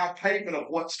the down payment of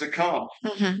what's to come.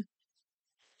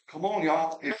 Come on,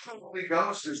 y'all. If the Holy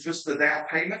Ghost is just the down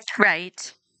payment.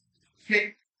 Right.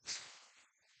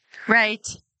 Right.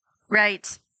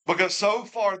 Right. Because so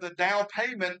far the down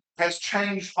payment has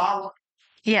changed my life.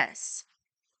 Yes.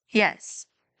 Yes.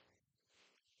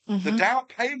 The down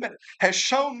payment has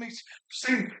shown me,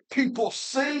 seen people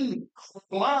see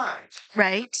blind.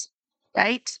 Right.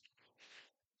 Right.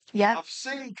 Yeah. I've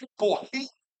seen people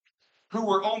who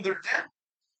were on their death.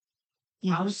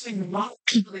 I've seen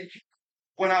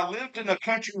when I lived in a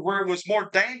country where it was more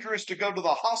dangerous to go to the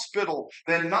hospital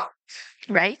than not.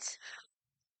 Right.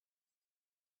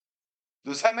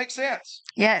 Does that make sense?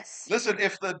 Yes. Listen,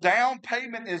 if the down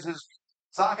payment is his,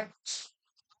 I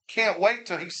can't wait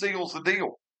till he seals the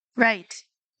deal. Right.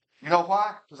 You know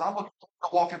why? Because I'm looking forward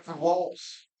to walking through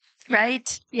walls.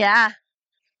 Right. Yeah.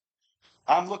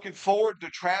 I'm looking forward to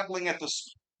traveling at the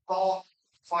spot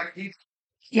like he.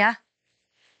 Yeah.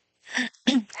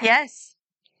 Yes.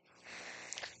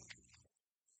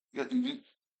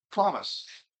 Promise.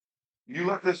 You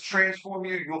let this transform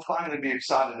you, you'll finally be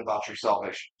excited about your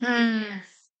salvation.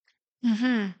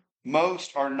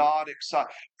 Most are not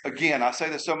excited. Again, I say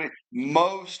this so many.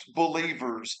 Most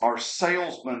believers are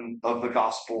salesmen of the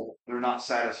gospel. They're not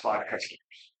satisfied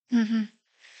customers.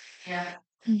 Yeah.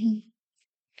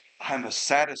 I'm a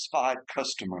satisfied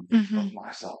customer of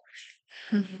my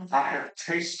salvation. I have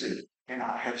tasted and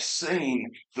I have seen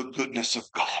the goodness of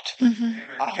God.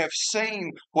 I have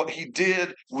seen what he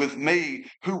did with me,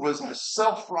 who was a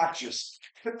self-righteous,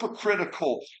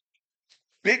 hypocritical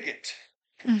bigot,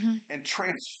 and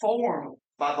transformed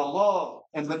by the love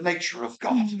and the nature of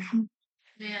God.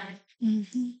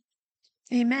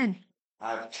 Amen.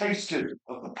 I have tasted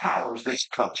of the powers that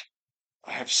come.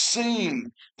 I have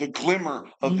seen the glimmer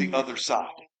of the other side.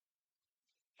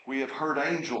 We have heard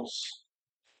angels.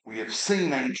 We have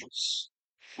seen angels.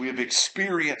 We have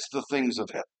experienced the things of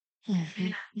heaven.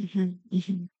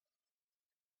 Does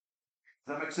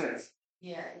that make sense?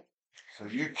 Yeah. So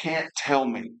you can't tell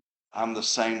me I'm the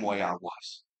same way I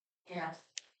was. Yeah.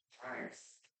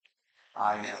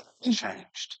 I have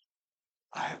changed.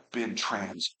 I have been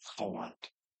transformed.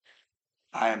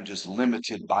 I am just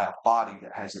limited by a body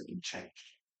that hasn't been changed.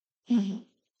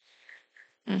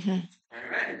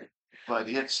 But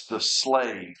it's the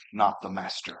slave, not the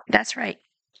master. That's right.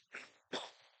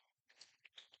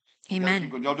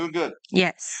 Amen. Y'all doing good?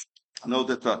 Yes. I know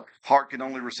that the heart can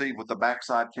only receive what the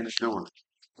backside can endure.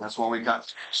 That's why we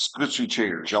got squishy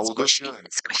chairs. Y'all look good.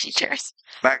 Squishy chairs.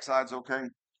 Backside's okay.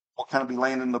 We'll kind of be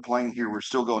landing the plane here. We're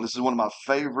still going. This is one of my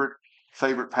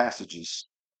favorite passages.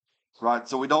 Right?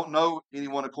 So we don't know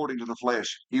anyone according to the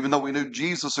flesh, even though we knew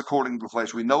Jesus according to the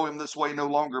flesh. We know him this way no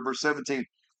longer. Verse 17.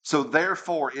 So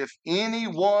therefore, if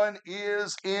anyone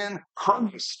is in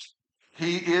Christ,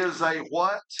 he is a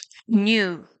what?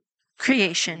 New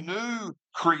creation. New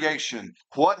creation.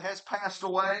 What has passed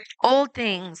away? Old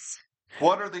things.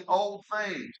 What are the old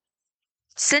things?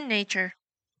 Sin nature.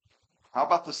 How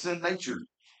about the sin nature?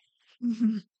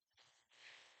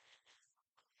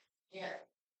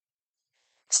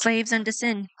 Slaves unto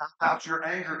sin. How about your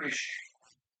anger issue?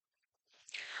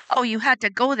 Oh, you had to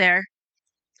go there.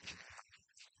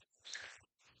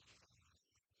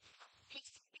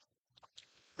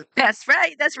 That's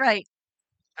right. That's right.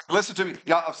 Listen to me.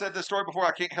 Yeah, I've said this story before.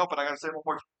 I can't help it. I got to say it one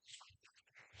more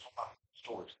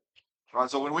story. Right.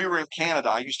 So when we were in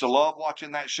Canada, I used to love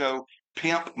watching that show,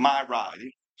 Pimp My Ride.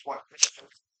 It's what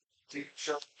TV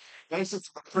show. Basically,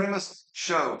 the premise of the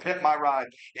show, Pimp My Ride,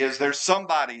 is there's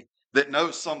somebody that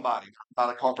knows somebody, not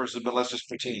a car person, but let's just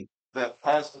pretend, that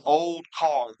has an old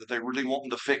car that they really want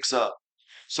to fix up.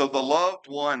 So the loved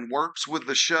one works with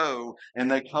the show and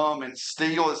they come and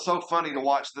steal. It's so funny to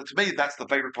watch. To me, that's the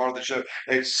favorite part of the show.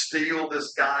 They steal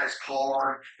this guy's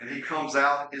car and he comes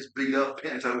out and his beat up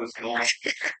Pinto is gone.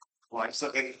 Like, so,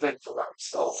 and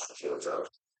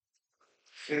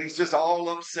he's just all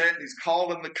upset. And he's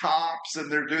calling the cops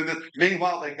and they're doing this.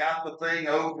 Meanwhile, they got the thing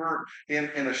over in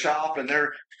a shop and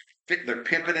they're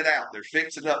pimping it out. They're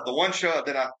fixing it up. The one show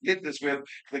that I did this with,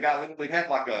 the guy literally had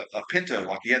like a Pinto,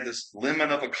 like he had this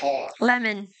lemon of a car.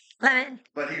 Lemon.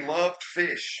 But he loved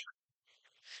fish.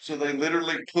 So they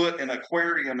literally put an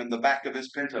aquarium in the back of his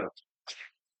Pinto.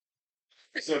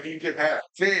 So he could have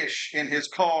fish in his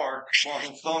car while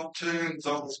he thumped tunes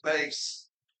on his bass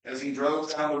as he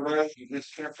drove down the road in his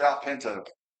pimped out Pinto.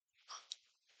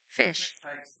 Fish.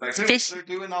 They're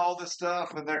doing all this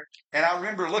stuff, and I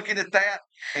remember looking at that,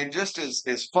 and just as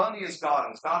funny as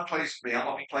God is, God plays with me. I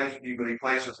don't know if He plays with you, but He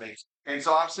plays with me. And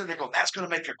so I'm sitting there going, "That's going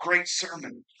to make a great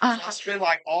sermon." So I spend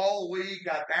like all week.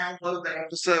 I download the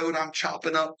episode. I'm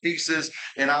chopping up pieces,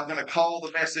 and I'm going to call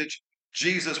the message,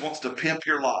 "Jesus wants to pimp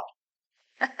your life."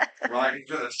 Right?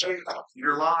 He's going to save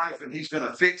your life, and He's going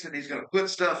to fix it. He's going to put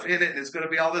stuff in it, and it's going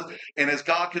to be all this. And as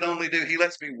God can only do, He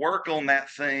lets me work on that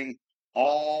thing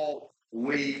all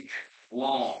week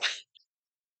long.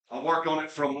 I work on it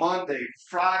from Monday,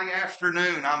 Friday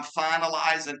afternoon. I'm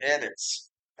finalizing edits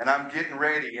and I'm getting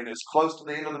ready, and it's close to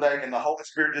the end of the day, and the Holy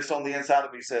Spirit just on the inside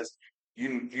of me says,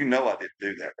 you know I didn't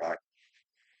do that, right?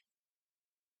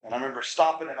 And I remember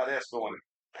stopping at my desk going,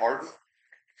 "Pardon?"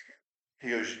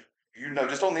 He goes,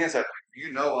 just on the inside,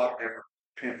 "You know I've never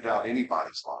pimped out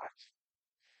anybody's life."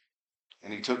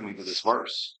 And he took me to this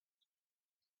verse.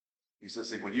 He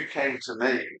says, "When you came to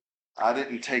me, I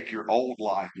didn't take your old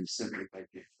life and simply make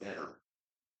it better.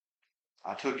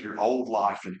 I took your old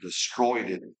life and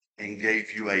destroyed it and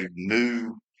gave you a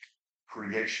new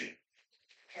creation."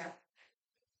 Yeah.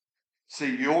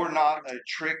 See, you're not a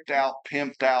tricked out,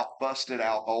 pimped out, busted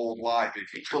out old life. If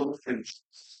He goes and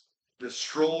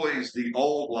destroys the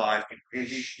old life and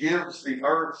He gives the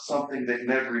earth something that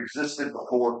never existed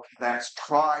before, that's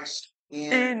Christ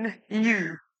in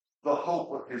you, the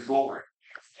hope of His glory.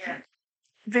 Yeah.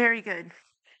 Very good.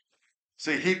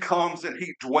 See, He comes and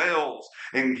He dwells,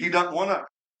 and He doesn't want to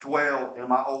dwell in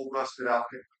my old rusted out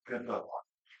Pinto life.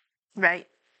 Right.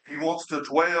 He wants to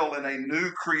dwell in a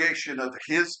new creation of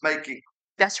His making.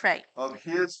 That's right. Of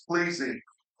His pleasing,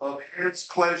 of His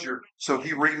pleasure. So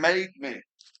He remade me.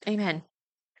 Amen.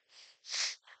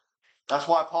 That's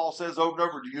why Paul says over and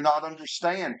over, "Do you not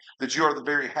understand that you are the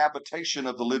very habitation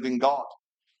of the living God?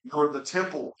 You are the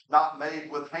temple not made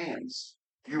with hands.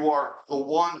 You are the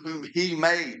one whom He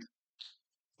made,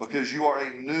 because you are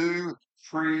a new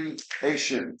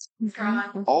creation.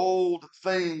 Mm-hmm. Old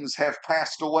things have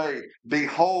passed away.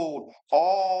 Behold,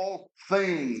 all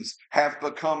things have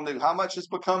become new." How much has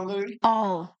become new?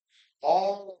 All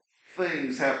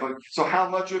Things have become. So how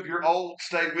much of your old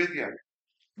stayed with you?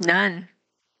 None.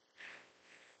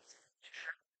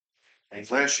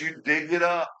 Unless you dig it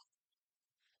up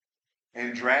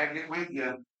and drag it with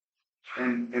you.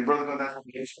 And Brother God, that's what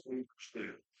the believers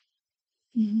do.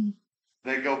 Mm-hmm.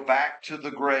 They go back to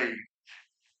the grave.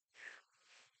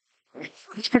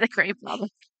 The grave robber.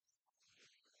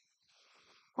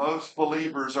 Most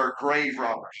believers are grave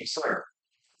robbers. Yes, sir.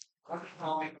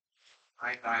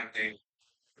 I die daily.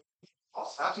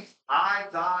 I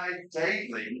die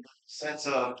daily, since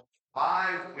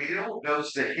my will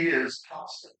goes to His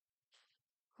constant.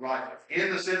 Right.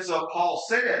 In the sense of Paul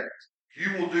said,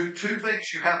 you will do two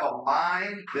things. You have a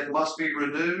mind that must be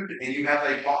renewed, and you have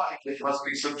a body that must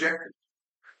be subjected.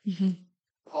 Mm-hmm.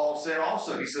 Paul said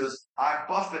also, he says, "I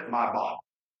buffet my body."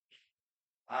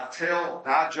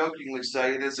 I jokingly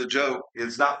say it is a joke.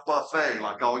 It's not buffet,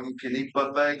 like all you can eat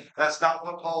buffet. That's not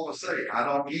what Paul was saying. I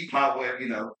don't eat my way,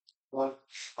 Well,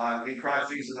 in Christ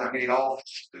Jesus, I can eat all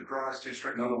through Christ who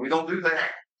strengthens. No, we don't do that,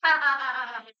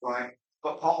 right?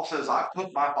 But Paul says, I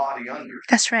put my body under.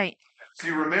 That's right. So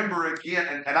you remember again,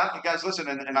 and I think, guys, listen,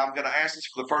 and I'm going to ask this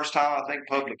for the first time, I think,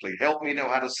 publicly. Help me know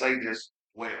how to say this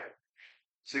well.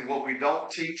 See, what we don't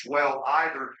teach well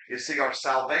either is, our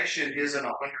salvation isn't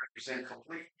 100%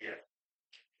 complete yet.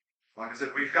 Like I said,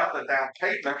 we've got the down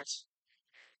payment,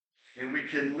 and we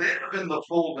can live in the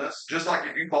fullness, just like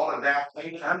if you bought a down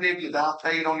payment. How many of you down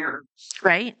paid on your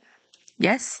Right?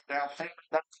 Yes. down payment?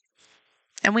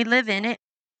 And we live in it.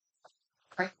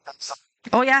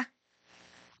 Oh, yeah.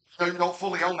 So you don't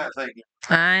fully own that thing.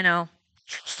 I know.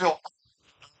 Still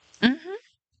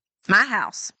My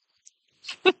house.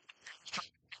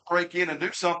 break in and do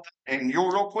something, and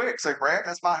you're real quick. Say, Brad,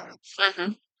 that's my house.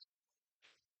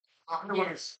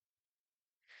 Yes.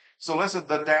 So listen,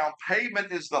 the down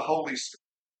payment is the Holy Spirit.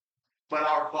 But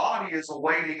our body is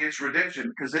awaiting its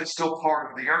redemption because it's still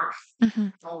part of the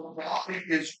earth. Our body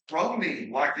is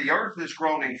groaning like the earth is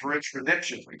groaning for its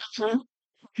redemption.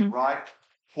 Right?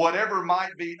 Whatever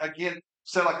might be, again,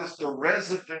 said like this, the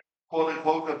resident, quote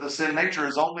unquote, of the sin nature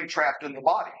is only trapped in the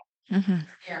body.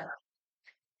 Yeah.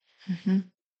 Does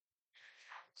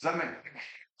that mean?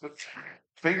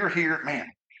 Finger here, man.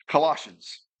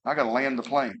 Colossians. I got to land the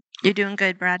plane. You're doing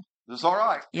good, Brad. This is all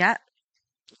right. Yeah.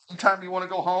 Anytime you want to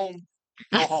go home,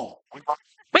 go home.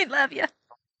 We love you.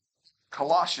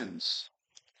 Colossians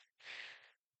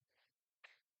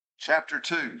chapter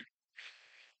 2,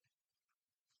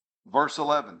 verse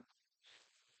 11.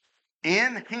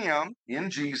 In him, in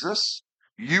Jesus,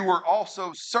 you were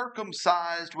also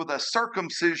circumcised with a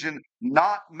circumcision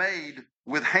not made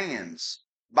with hands,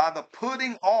 by the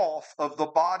putting off of the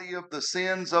body of the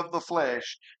sins of the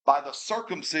flesh, by the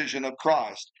circumcision of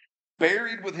Christ,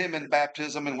 buried with him in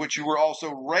baptism, in which you were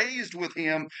also raised with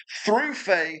him through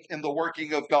faith in the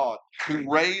working of God, who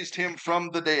raised him from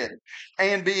the dead.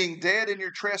 And being dead in your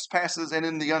trespasses and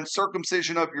in the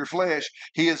uncircumcision of your flesh,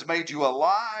 he has made you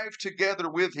alive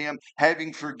together with him,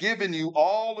 having forgiven you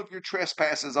all of your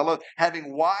trespasses,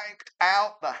 having wiped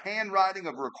out the handwriting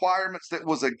of requirements that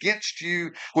was against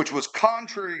you, which was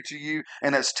contrary to you,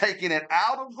 and has taken it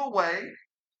out of the way,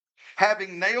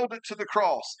 having nailed it to the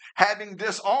cross, having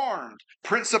disarmed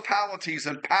principalities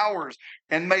and powers,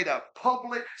 and made a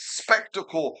public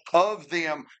spectacle of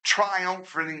them,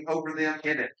 triumphing over them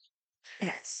in it.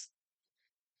 Yes.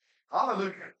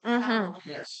 Hallelujah.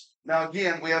 Yes. Now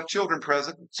again, we have children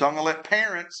present, so I'm going to let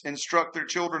parents instruct their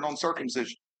children on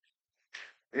circumcision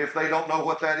if they don't know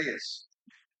what that is.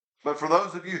 But for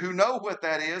those of you who know what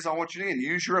that is, I want you to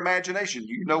use your imagination.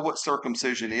 You know what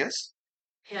circumcision is.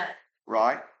 Yeah.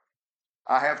 Right?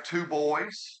 I have 2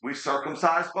 boys. We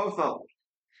circumcised both of them.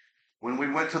 When we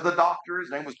went to the doctor,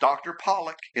 his name was Dr.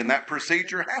 Pollock, and that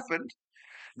procedure happened,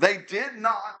 they did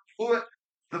not put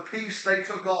the piece they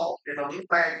took off in a little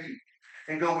baggie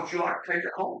and go, would you like to take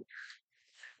it home?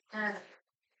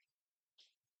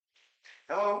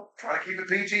 Hello, try to keep it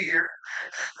PG here.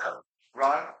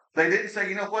 Right? They didn't say,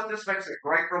 you know what, this makes a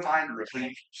great reminder of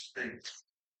these things.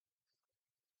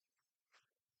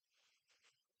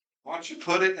 Why don't you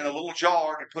put it in a little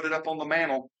jar and put it up on the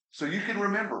mantle so you can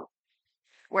remember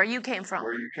where you came from.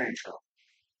 Where you came from.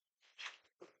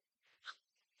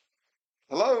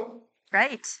 Hello?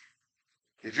 Right.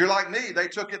 If you're like me, they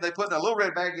took it, they put it in a little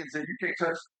red bag and said, you can't touch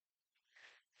it.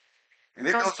 And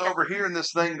it goes over here in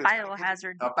this thing.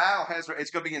 Biohazard. A biohazard.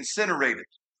 It's going to be incinerated.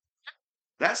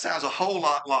 That sounds a whole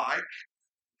lot like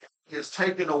it's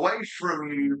taken away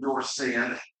from you your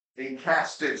sin and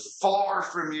cast it far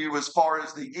from you as far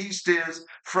as the east is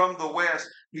from the west.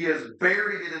 He has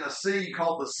buried it in a sea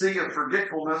called the Sea of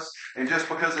Forgetfulness. And just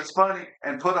because it's funny,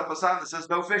 and put up a sign that says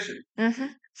no fishing. Yes.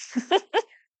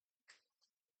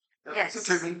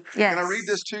 Listen to me. Yes. Can I read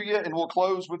this to you? And we'll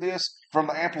close with this from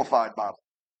the Amplified Bible.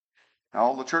 Now,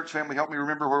 all the church family, help me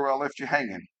remember where I left you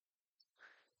hanging.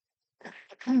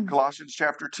 Colossians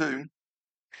chapter 2.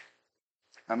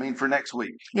 For next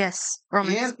week. Yes.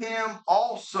 Romans. In him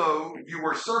also you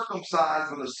were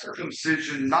circumcised with a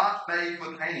circumcision not made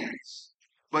with hands,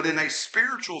 but in a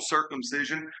spiritual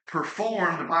circumcision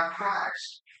performed by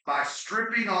Christ, by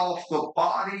stripping off the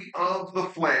body of the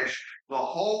flesh, the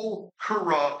whole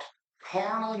corrupt,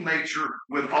 carnal nature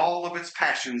with all of its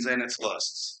passions and its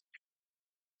lusts.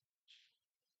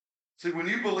 See, when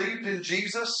you believed in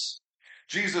Jesus,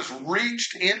 Jesus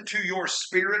reached into your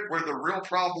spirit where the real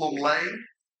problem lay,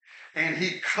 and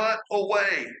he cut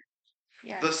away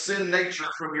Yeah. the sin nature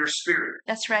from your spirit.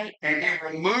 That's right. And he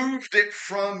removed it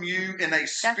from you in a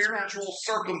spiritual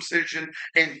circumcision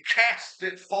and cast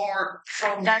it far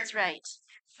from you. That's right.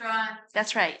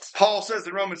 That's right. Paul says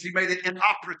in Romans, he made it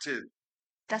inoperative.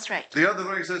 That's right. The other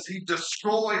thing says he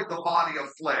destroyed the body of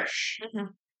flesh.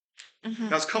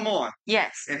 Because come on.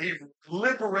 Yes. And he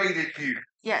liberated you.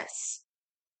 Yes.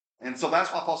 And so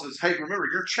that's why Paul says, hey, remember,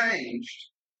 you're changed.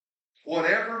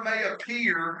 Whatever may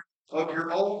appear of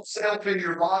your old self in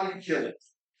your body, kill it.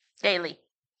 Daily.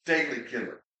 Daily kill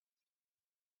it.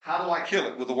 How do I kill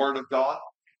it? With the Word of God?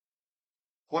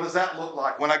 What does that look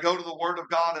like? When I go to the Word of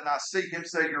God and I see Him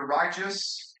say, you're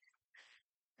righteous,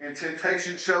 and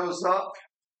temptation shows up,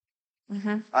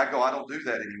 I go, I don't do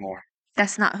that anymore.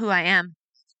 That's not who I am.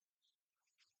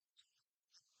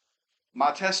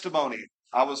 My testimony,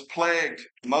 I was plagued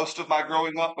most of my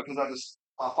growing up because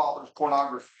my father's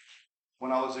pornography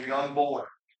when I was a young boy.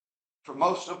 For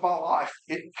most of my life,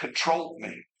 it controlled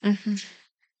me.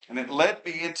 And it led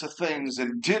me into things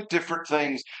and did different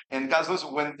things. And guys,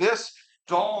 listen, when this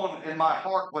dawned in my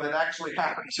heart, when it actually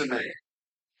happened to me,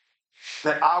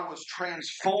 that I was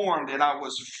transformed and I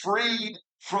was freed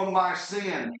from my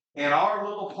sin. In our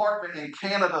little apartment in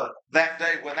Canada that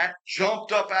day, when that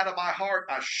jumped up out of my heart,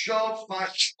 I shoved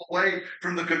myself away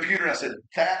from the computer and I said,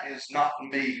 that is not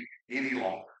me any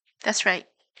longer. That's right.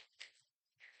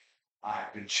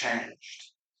 I've been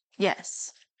changed.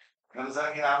 Yes. Now, does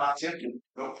that mean I'm not tempted?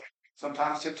 No.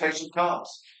 Sometimes temptation comes.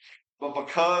 But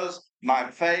because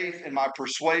my faith and my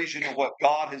persuasion of what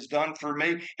God has done for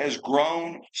me has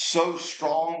grown so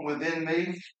strong within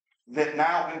me, that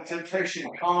now when temptation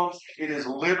comes, it is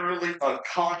literally a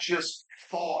conscious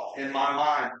thought in my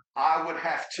mind. I would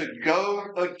have to go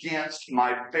against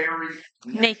my very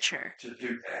nature to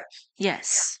do that.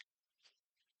 Yes.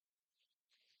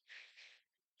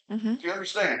 Do you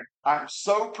understand? I'm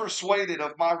so persuaded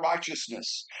of my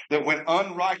righteousness that when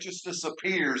unrighteousness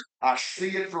appears, I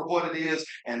see it for what it is,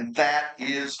 and that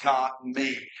is not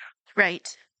me. Right.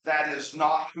 That is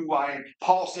not who I am.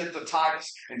 Paul said to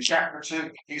Titus in chapter 2,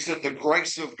 he said, the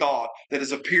grace of God that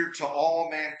has appeared to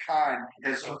all mankind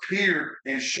has appeared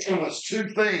and shown us two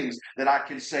things, that I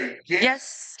can say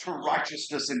yes to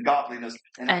righteousness and godliness,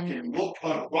 and I can look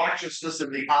unrighteousness in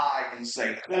the eye and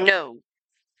say no.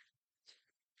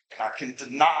 I can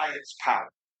deny its power.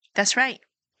 That's right.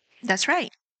 That's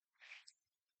right.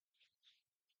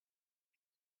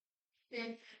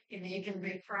 And you can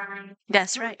be crying.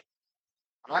 That's right.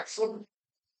 Excellent.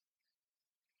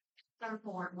 Some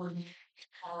point when you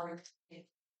are.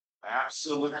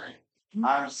 Absolutely.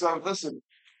 Listen,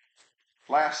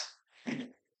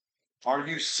 are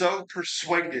you so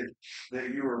persuaded that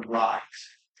you are right,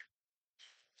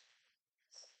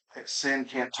 that sin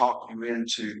can't talk you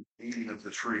into eating of the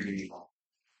tree anymore?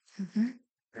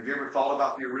 Have you ever thought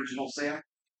about the original sin?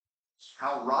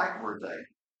 How right were they?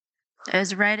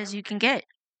 As right as you can get.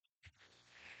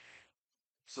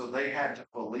 So they had to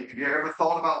believe. Have you ever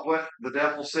thought about what the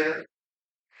devil said?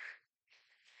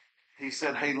 He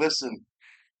said, hey, listen,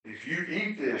 if you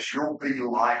eat this, you'll be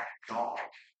like God.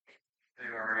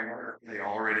 They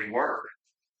already were.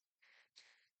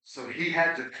 So he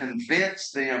had to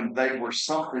convince them they were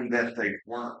something that they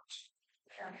weren't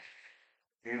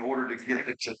in order to get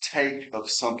it to take of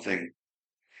something.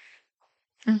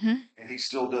 And he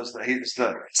still does that. It's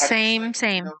the same.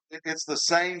 You know, it's the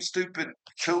same stupid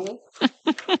tool,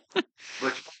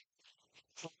 but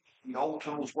the old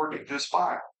tool's working just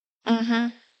fine.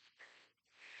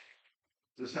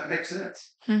 Does that make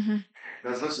sense?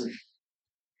 Because listen,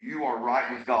 you are right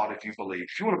with God if you believe.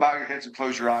 If you want to bow your heads and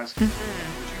close your eyes,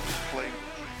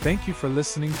 Thank you for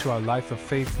listening to our Life of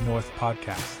Faith North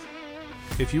podcast.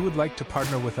 If you would like to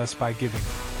partner with us by giving,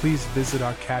 please visit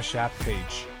our Cash App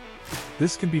page.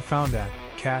 This can be found at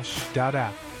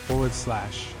cash.app/$LOF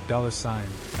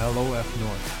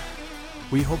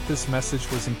North. We hope this message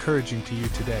was encouraging to you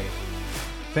today.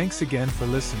 Thanks again for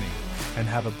listening, and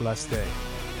have a blessed day.